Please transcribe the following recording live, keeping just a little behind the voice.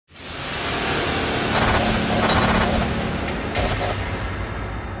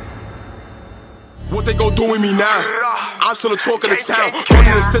they gon' do with me now? I'm still the talk of the town.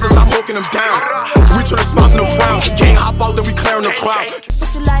 Running the scissors, I'm hooking them down. We turn the smiles into frowns. Can't hop out, then we clearing the crowd.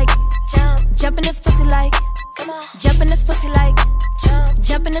 Pussy like, jump in this pussy like, come on. Jump in this pussy like,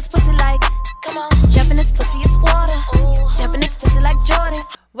 jump in this pussy like, come on. Jump in this pussy, it's water. Jump in this pussy like Jordan.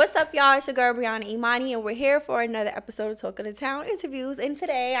 What's up, y'all? It's your girl Brianna Imani, and we're here for another episode of Talk of the Town interviews. And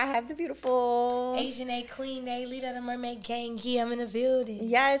today I have the beautiful Asianae, Queen A, leader of the Mermaid Gang. Yeah, I'm in the building.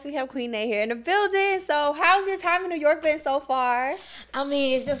 Yes, we have Queen A here in the building. So, how's your time in New York been so far? I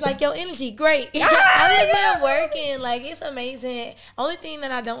mean, it's just like your energy, great. I've just been working, like it's amazing. Only thing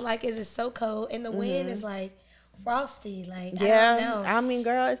that I don't like is it's so cold, and the wind is like frosty, like Yeah, I don't know. I mean,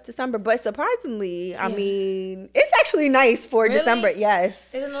 girl, it's December, but surprisingly, I mean, it's actually nice for Really? December. Yes.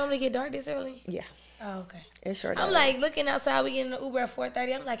 Does it normally get dark this early? Yeah, Oh, okay. it sure does. I'm like looking outside. We get in the Uber at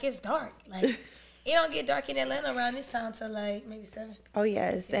 4:30. I'm like, it's dark. Like it don't get dark in Atlanta around this time till like maybe 7. Oh,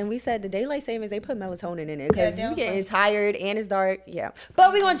 yes. And we said the daylight savings, they put melatonin in it because Yeah, you getting tired and it's dark. Yeah.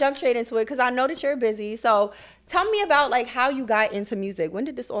 But we're going to jump straight into it because I know that you're busy. So tell me about like how you got into music. When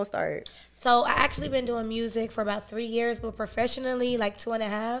did this all start? So I actually been doing music for about 3 years, but professionally like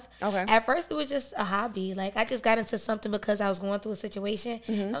 2.5. Okay. At first it was just a hobby. Like I just got into something because I was going through a situation.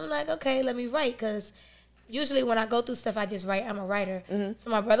 I'm like, okay, let me write, because usually when I go through stuff, I just write. I'm a writer.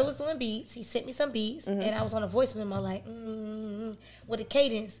 So my brother was doing beats. He sent me some beats, and I was on a voice memo like, with a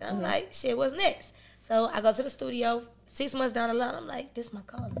cadence. And I'm like, shit, what's next? So I go to the studio. 6 months down the line, I'm like, this is my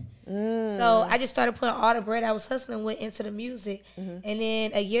calling. So I just started putting all the bread I was hustling with into the music. And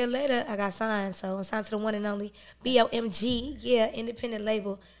then a year later, I got signed. So I'm signed to the one and only BOMG, independent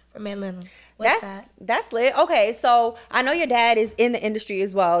label from Atlanta. That's lit. Okay, so I know your dad is in the industry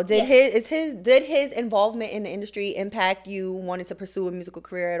as well. Did his involvement in the industry impact you wanting to pursue a musical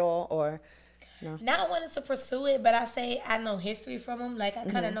career at all, or no? Not wanting to pursue it, but I say I know history from him. Like I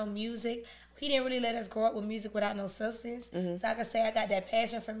kind of know music. He didn't really let us grow up with music without no substance. So I could say I got that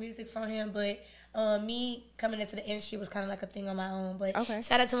passion for music from him. But me coming into the industry was kind of like a thing on my own. But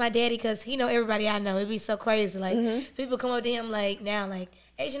shout out to my daddy, because he know everybody I know. It'd be so crazy. Like people come up to him like now, like,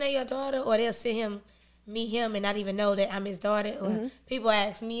 Asianae, your daughter? Or they'll see him, meet him, and not even know that I'm his daughter. Or people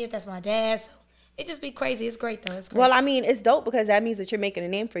ask me if that's my dad. So it just be crazy. It's great, though. It's great. Well, I mean, it's dope because that means that you're making a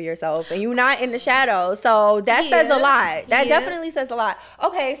name for yourself and you're not in the shadows. So that says a lot. That definitely says a lot.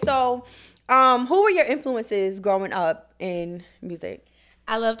 Okay, so who were your influences growing up in music?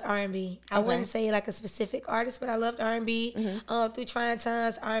 I loved R&B. I wouldn't say like a specific artist, but I loved R&B. Through trying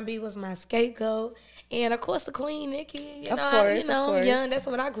times, R&B was my scapegoat. And, of course, the Queen, Nicki. You know, young. That's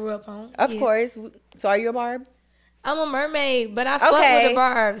what I grew up on. Of course. So are you a Barb? I'm a mermaid, but I fuck with the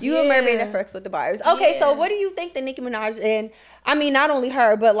Barbs. You a mermaid that fucks with the Barbs. Okay, so what do you think that Nicki Minaj and, I mean, not only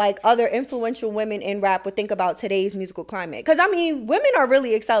her, but like other influential women in rap would think about today's musical climate? Because, I mean, women are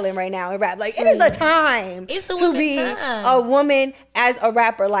really excelling right now in rap. Like, it is a time to be a woman as a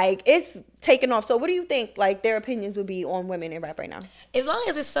rapper. Like, it's taking off. So what do you think, like, their opinions would be on women in rap right now? As long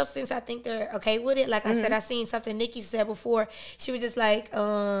as it's substance, I think they're okay with it. Like I said, I seen something Nicki said before. She was just like,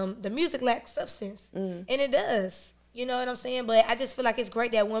 the music lacks substance. And it does. You know what I'm saying? But I just feel like it's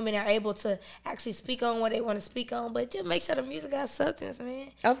great that women are able to actually speak on what they want to speak on. But just make sure the music got substance, man.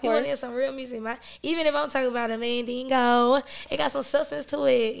 Of course. You want to hear some real music, man. Even if I'm talking about a Mandingo, it got some substance to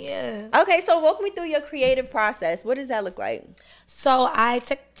it, yeah. Okay, so walk me through your creative process. What does that look like? So I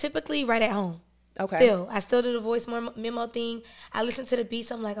typically write at home. Okay. I still do the voice memo thing. I listen to the beats.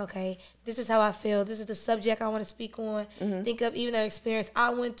 I'm like, okay, this is how I feel. This is the subject I want to speak on. Think of even an experience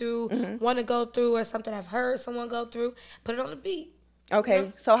I went through, want to go through, or something I've heard someone go through. Put it on the beat.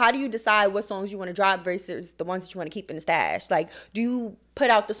 Okay. So how do you decide what songs you want to drop versus the ones that you want to keep in the stash? Like, do you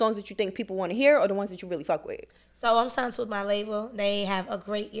put out the songs that you think people want to hear or the ones that you really fuck with? So I'm signed to my label. They have a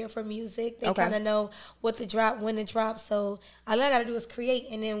great ear for music. They kind of know what to drop, when to drop. So all I got to do is create,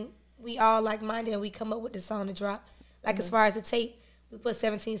 and then we all like-minded, and we come up with the song to drop. Like as far as the tape, we put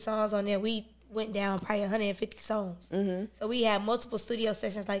 17 songs on there. We went down probably 150 songs. So we had multiple studio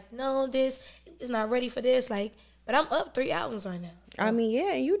sessions like, no, this is not ready for this. Like, but I'm up 3 albums right now. So. I mean,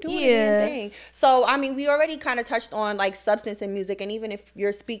 yeah, you doing the damn thing. So, I mean, we already kind of touched on like substance in music, and even if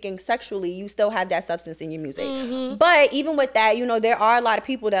you're speaking sexually, you still have that substance in your music. But even with that, you know, there are a lot of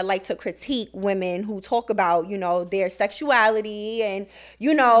people that like to critique women who talk about, you know, their sexuality and,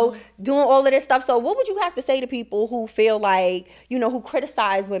 you know, doing all of this stuff. So what would you have to say to people who feel like, you know, who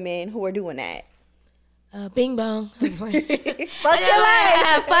criticize women who are doing that? Bing bong. Fuck your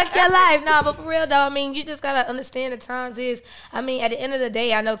life. Fuck your life. No, but for real though, I mean, you just gotta understand the times is. I mean, at the end of the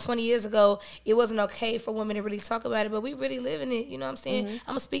day, I know 20 years ago it wasn't okay for women to really talk about it, but we really live in it. You know what I'm saying? I'm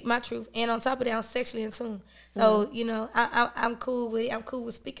gonna speak my truth, and on top of that, I'm sexually in tune. So you know, I'm cool with it. I'm cool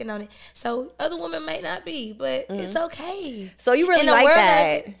with speaking on it. So other women may not be, but it's okay. So you really like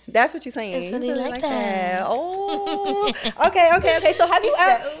that? That's what you're saying. It's really you like that. Oh, okay. So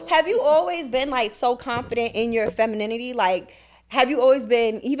have you always been like so confident in your femininity? Like, have you always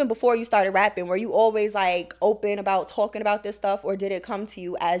been, even before you started rapping, were you always like open about talking about this stuff, or did it come to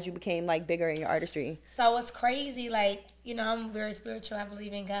you as you became like bigger in your artistry? So it's crazy, like, you know, I'm very spiritual. I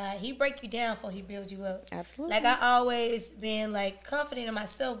believe in God. He break you down before he builds you up. Absolutely. Like, I always been like confident in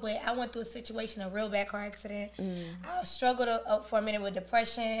myself, but I went through a situation, a real bad car accident. I struggled for a minute with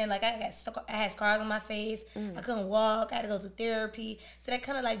depression. Like, I got stuck. I had scars on my face. I couldn't walk. I had to go to therapy. So that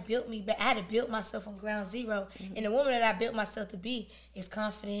kind of like built me. But I had to build myself from ground zero. And the woman that I built myself to be is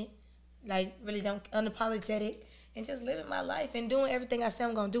confident, like really unapologetic, and just living my life and doing everything I say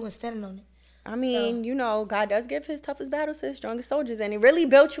I'm gonna do and standing on it. I mean, you know, God does give his toughest battles to his strongest soldiers, and it really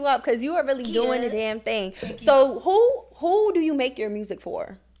built you up because you are really doing the damn thing. So who do you make your music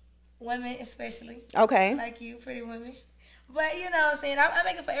for? Women, especially. Okay. Like you, pretty women. But you know what I'm saying? I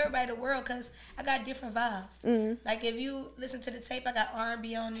make it for everybody in the world because I got different vibes. Like if you listen to the tape, I got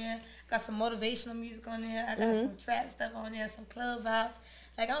R&B on there. I got some motivational music on there. I got some trap stuff on there, some club vibes.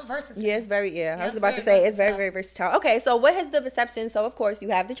 Like, I'm versatile. Yeah, it's very, I was about to say, it's very, very versatile. Okay, so what has the reception? So, of course, you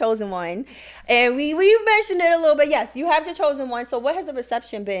have The Chosen One. And we mentioned it a little bit. Yes, you have The Chosen One. So, what has the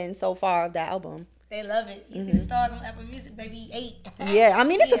reception been so far of that album? They love it. You see the stars on Apple Music, baby, 8. Yeah, I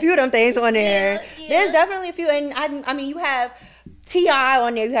mean, there's a few of them things on there. Yeah. There's definitely a few. And, I mean, you have T.I.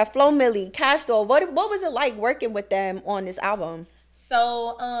 on there. You have Flo Milli, Cash Doll. What was it like working with them on this album?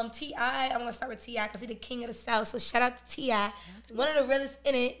 So, T.I., I'm going to start with T.I. because he's the king of the South. So, shout out to T.I. One of the realest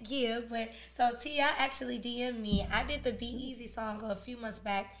in it, yeah. But, so, T.I. actually DM'd me. I did the Be Easy song a few months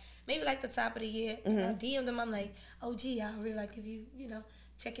back, maybe like the top of the year. And I DM'd him. I'm like, oh, gee, I really like if you know,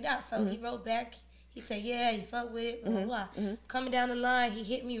 check it out. So, he wrote back. He said, yeah, he fucked with it, blah, blah, blah. Coming down the line, he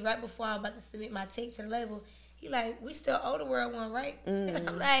hit me right before I was about to submit my tape to the label. He like, we still owe the world one, right? And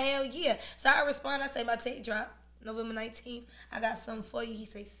I'm like, hell yeah. So, I respond. I say, my tape dropped November 19th. I got something for you. He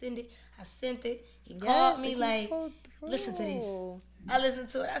said, send it. I sent it. He called me like, listen to this. I listened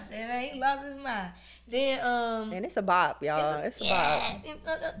to it. I said, man, he lost his mind. Then, and it's a bop, y'all. It's a bop.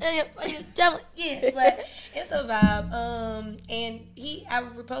 Yeah, but it's a vibe. And I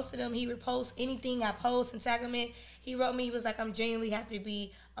reposted him. He reposts anything I post and tag him in. He wrote me. He was like, I'm genuinely happy to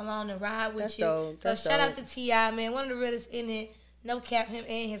be along the ride with you. Dope. So shout out to T.I., man. One of the realest in it. No cap, him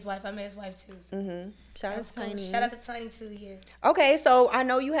and his wife. I met his wife too. So. Shout out to Tiny. Shout out to Tiny too, yeah. Okay, so I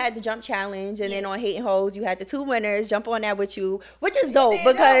know you had the jump challenge, and then on Hating Hoes, you had the 2 winners jump on that with you, which is dope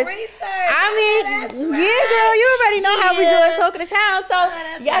because I mean, yeah, girl, you already know how we do it, Talk of the Town.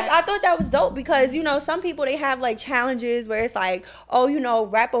 So yes, I thought that was dope because you know some people they have like challenges where it's like, oh, you know,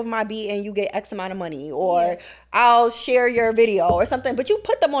 rap over my beat and you get X amount of money, or I'll share your video or something, but you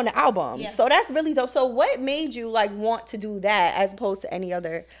put them on the album. So that's really dope. So what made you like want to do that as opposed to any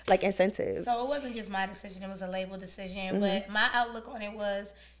other like incentive? So it wasn't just my decision, it was a label decision, but my outlook on it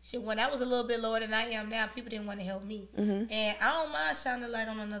was, shit, when I was a little bit lower than I am now, people didn't want to help me. And I don't mind shining the light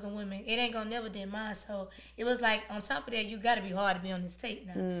on another woman. It ain't gonna never did mine. So it was like, on top of that, you gotta be hard to be on this tape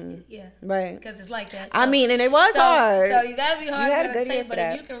now. Yeah. Right. Because it's like that. So, I mean, and it was hard. So you gotta be hard to be on the tape, but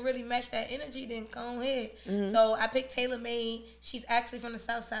that. if you can really match that energy, then go ahead. So I picked Taylor May. She's actually from the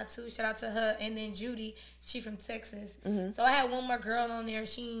South Side too. Shout out to her. And then Judy, she from Texas. So I had one more girl on there.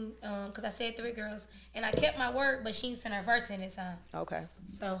 She, because I said 3 girls. And I kept my word, but she sent her verse in this time. Okay.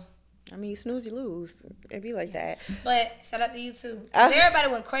 So. I mean, you snooze, you lose. It'd be like that. But shout out to you too.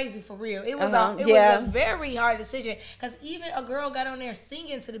 Everybody went crazy for real. It was was a very hard decision because even a girl got on there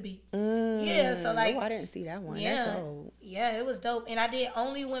singing to the beat. Yeah, so like, oh, I didn't see that one. Yeah, that's dope. Yeah, it was dope, and I did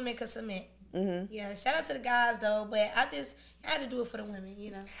only women could submit. Yeah, shout out to the guys though, but I had to do it for the women,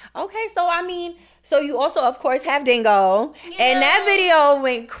 you know. Okay, so I mean, so you also, of course, have Dingo. And that video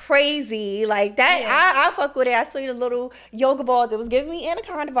went crazy. Like, that, I fuck with it. I see the little yoga balls. It was giving me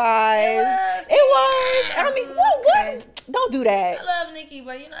Anaconda vibes. It was. I mean, what? Don't do that. I love Nikki,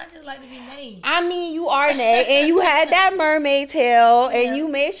 but, you know, I just like to be named. I mean, you are Nay. And you had that mermaid tail. And you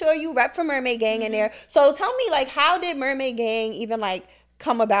made sure you rep for Mermaid Gang in there. So tell me, like, how did Mermaid Gang even, like,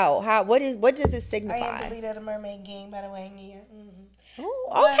 come about? What does it signify? I am the leader of the Mermaid Gang, by the way. Yeah. Ooh,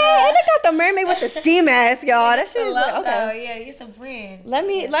 okay, and they got the mermaid with the ski mask, y'all. That shit is like, okay. Yeah, it's a brand. Let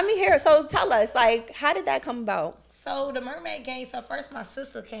me hear it. So tell us, like, how did that come about? So the Mermaid Gang. So first, my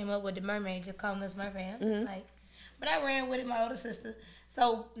sister came up with the Mermaid, just calling us Mermaid. I'm just like, but I ran with it. My older sister.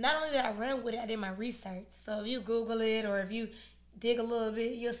 So not only did I run with it, I did my research. So if you Google it or if you dig a little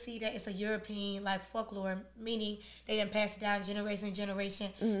bit, you'll see that it's a European like folklore, meaning they didn't pass it down generation to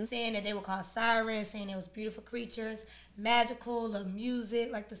generation, saying that they were called sirens, saying it was beautiful creatures, magical, the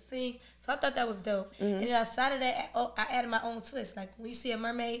music, like the sing. So I thought that was dope. And then outside of that, I added my own twist. Like when you see a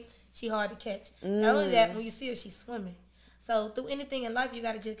mermaid, she hard to catch. Not only that, when you see her, she's swimming. So through anything in life, you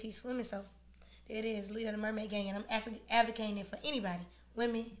got to just keep swimming. So there it is, leader of the Mermaid Gang, and I'm advocating it for anybody.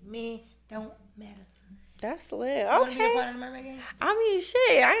 Women, men, don't matter. That's lit. You Okay. be a part of the Mermaid Gang? I mean,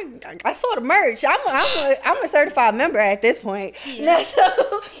 shit. I saw the merch. I'm a certified member at this point. Yeah.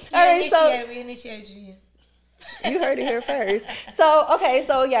 We initiated you. You heard it here first. So, okay,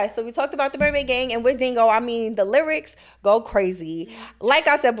 so we talked about the Mermaid Gang, and with Dingo, I mean, the lyrics go crazy. Like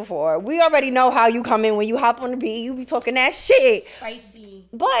I said before, we already know how you come in when you hop on the beat. You be talking that shit. Spicy.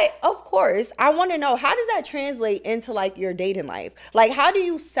 But, of course, I want to know, how does that translate into, like, your dating life? Like, how do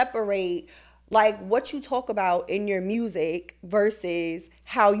you separate, like, what you talk about in your music versus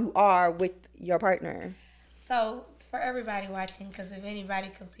how you are with your partner? So, for everybody watching, because if anybody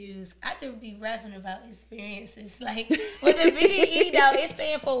confused, I just be rapping about experiences. Like, with the BDE, though, it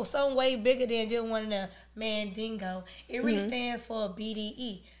stands for some way bigger than just one of the Mandingo. It really stands for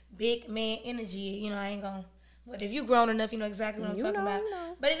BDE, Big Man Energy. You know, I ain't gonna... But if you grown enough, you know exactly what I'm talking about.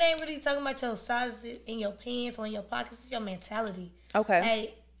 But it ain't really talking about your sizes in your pants or in your pockets. It's your mentality. Okay.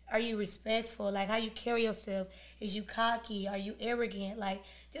 Like, are you respectful? Like, how you carry yourself? Is you cocky? Are you arrogant? Like,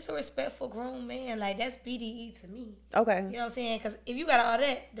 just a respectful grown man. Like, that's BDE to me. Okay. You know what I'm saying? Because if you got all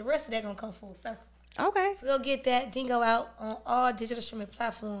that, the rest of that going to come full circle. Okay. So go get that Dingo out on all digital streaming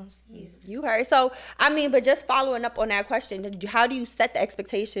platforms. Yeah. You heard. So, I mean, but just following up on that question, how do you set the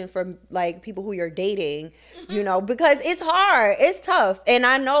expectation for, like, people who you're dating, you know, because it's hard. It's tough. And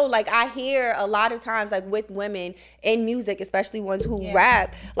I know, like, I hear a lot of times, like, with women in music, especially ones who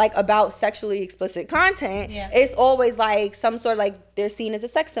rap, like, about sexually explicit content, it's always, like, some sort of, like, they're seen as a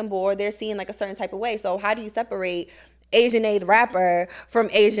sex symbol or they're seen, like, a certain type of way. So how do you separate Asianae the rapper from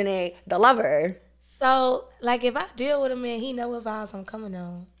Asianae the lover? So, like, if I deal with a man, he know what vibes I'm coming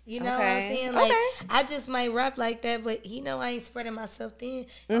on. You know what I'm saying? Like, I just might rap like that, but he know I ain't spreading myself thin.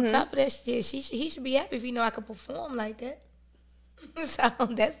 On top of that shit, he should be happy if he know I could perform like that. So,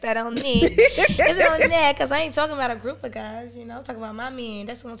 that's that on me. It's on that, because I ain't talking about a group of guys, you know. I'm talking about my men.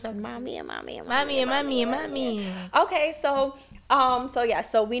 That's what I'm talking about. My men. Okay,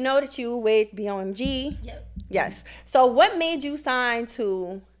 so we know that you with BOMG. Yep. Yes. So what made you sign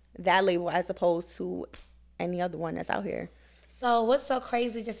to that label as opposed to any other one that's out here? So what's so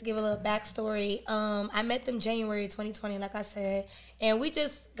crazy, just to give a little backstory, I met them January 2020, like I said, and we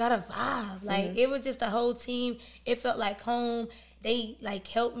just got a vibe. Like, it was just a whole team. It felt like home. They, like,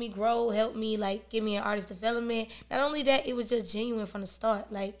 helped me grow, helped me, like, give me an artist development. Not only that, it was just genuine from the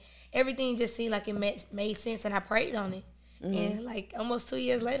start. Like, everything just seemed like it made sense, and I prayed on it. And, like, almost 2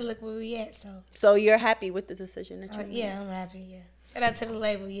 years later, look where we at. So you're happy with the decision that you made? Yeah, I'm happy, yeah. Shout out to the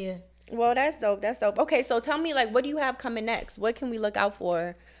label, yeah. Well, that's dope. That's dope. Okay, so tell me, like, what do you have coming next? What can we look out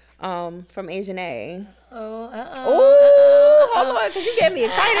for from Asianae? Hold on, because you get me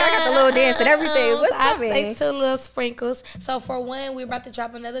excited. I got the little dance and everything. What's coming? I'll say 2 little sprinkles. So, for one, we're about to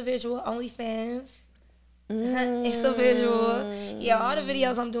drop another visual, OnlyFans. It's a visual. Yeah, all the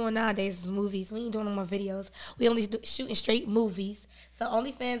videos I'm doing nowadays is movies. We ain't doing no more videos. We only shooting straight movies. So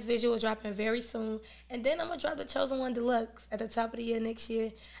OnlyFans visual dropping very soon. And then I'm going to drop the Chosen One Deluxe at the top of the year next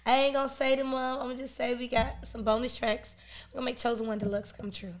year. I ain't going to say them all. I'm going to just say we got some bonus tracks. We're going to make Chosen One Deluxe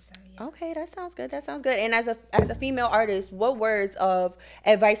come true. So, yeah. Okay, that sounds good. That sounds good. And as a female artist, what words of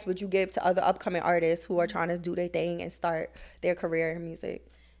advice would you give to other upcoming artists who are trying to do their thing and start their career in music?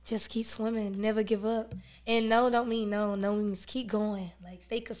 Just keep swimming. Never give up. And no don't mean no. No means keep going. Like,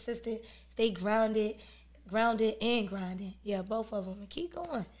 stay consistent. Stay grounded and grinding. Yeah, both of them. And keep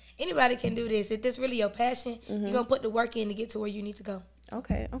going. Anybody can do this. If this really your passion, you're going to put the work in to get to where you need to go.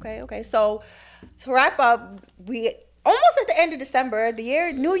 Okay. So, to wrap up, we almost at the end of December.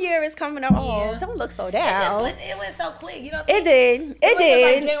 New year is coming up. Oh, don't look so down. It went so quick. You know. It did. It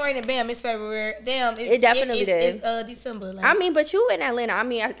did. Like January and bam, it's February. Damn, it definitely did. It's December. Like. I mean, but you in Atlanta. I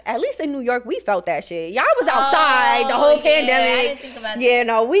mean, at least in New York, we felt that shit. Y'all was outside the whole pandemic. I didn't think about that. Yeah,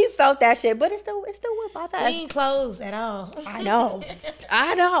 no, we felt that shit, but it still went by fast. We ain't closed at all. I know.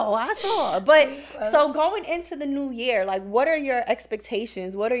 I saw. But so going into the new year, like, what are your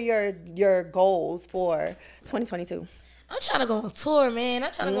expectations? What are your goals for 2022? I'm trying to go on tour, man.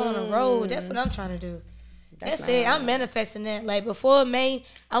 I'm trying to go on the road. That's what I'm trying to do. That's it. I'm manifesting that. Like, before May,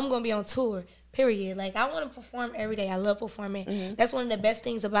 I'm going to be on tour. Period. Like, I want to perform every day. I love performing. That's one of the best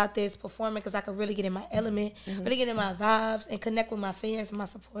things about this, performing, because I can really get in my element, really get in my vibes, and connect with my fans and my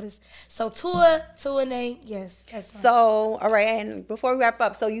supporters. So, tour, yes. That's fine. So, all right, and before we wrap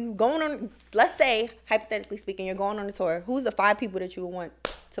up, so you going on, let's say, hypothetically speaking, you're going on a tour. Who's the 5 people that you would want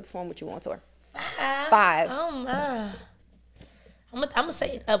to perform with you on tour? 5. Oh, my. I'm going to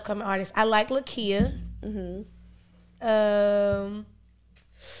say an upcoming artist. I like Lakia.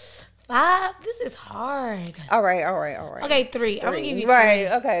 5. This is hard. All right. Okay, 3. I'm gonna give you 3. Right.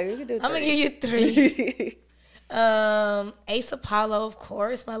 Okay, you can do 3. I'm gonna give you 3. Ace Apollo, of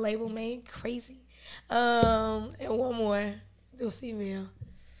course, my label mate, crazy. And one more, do a female.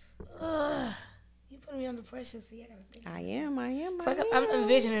 You putting me under pressure. See, I gotta think. I am. I'm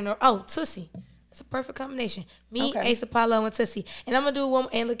envisioning her. Oh, Tussie. It's a perfect combination. Me, Ace Apollo, and Tussie. And I'm gonna do one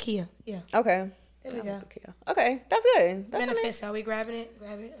and Lakia. Yeah. Okay. There we go. Okay, that's good. That's Manifest. Are we grabbing it?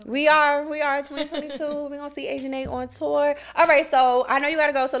 Grab it. Okay. We are 2022. We're gonna see Asianae on tour. All right, so I know you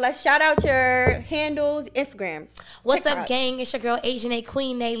gotta go. So let's shout out your handles, Instagram. What's up, gang? It's your girl Asianae,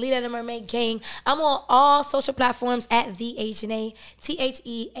 Queen Nae, leader of the Mermaid Gang. I'm on all social platforms at the Asianae,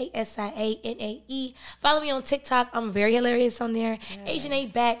 TheAsianae. Follow me on TikTok. I'm very hilarious on there. Yes.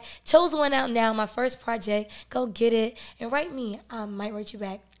 Asianae back. Chose one out now. My first project. Go get it and write me. I might write you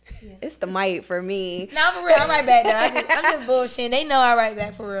back. Yeah. It's the might for me. No, for real. I write back though. I'm just bullshitting. They know I write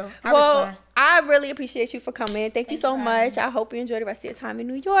back for real. I respond. I really appreciate you for coming. Thank you so much. I hope you enjoy the rest of your time in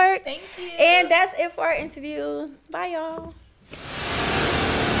New York. Thank you. And that's it for our interview. Bye, y'all.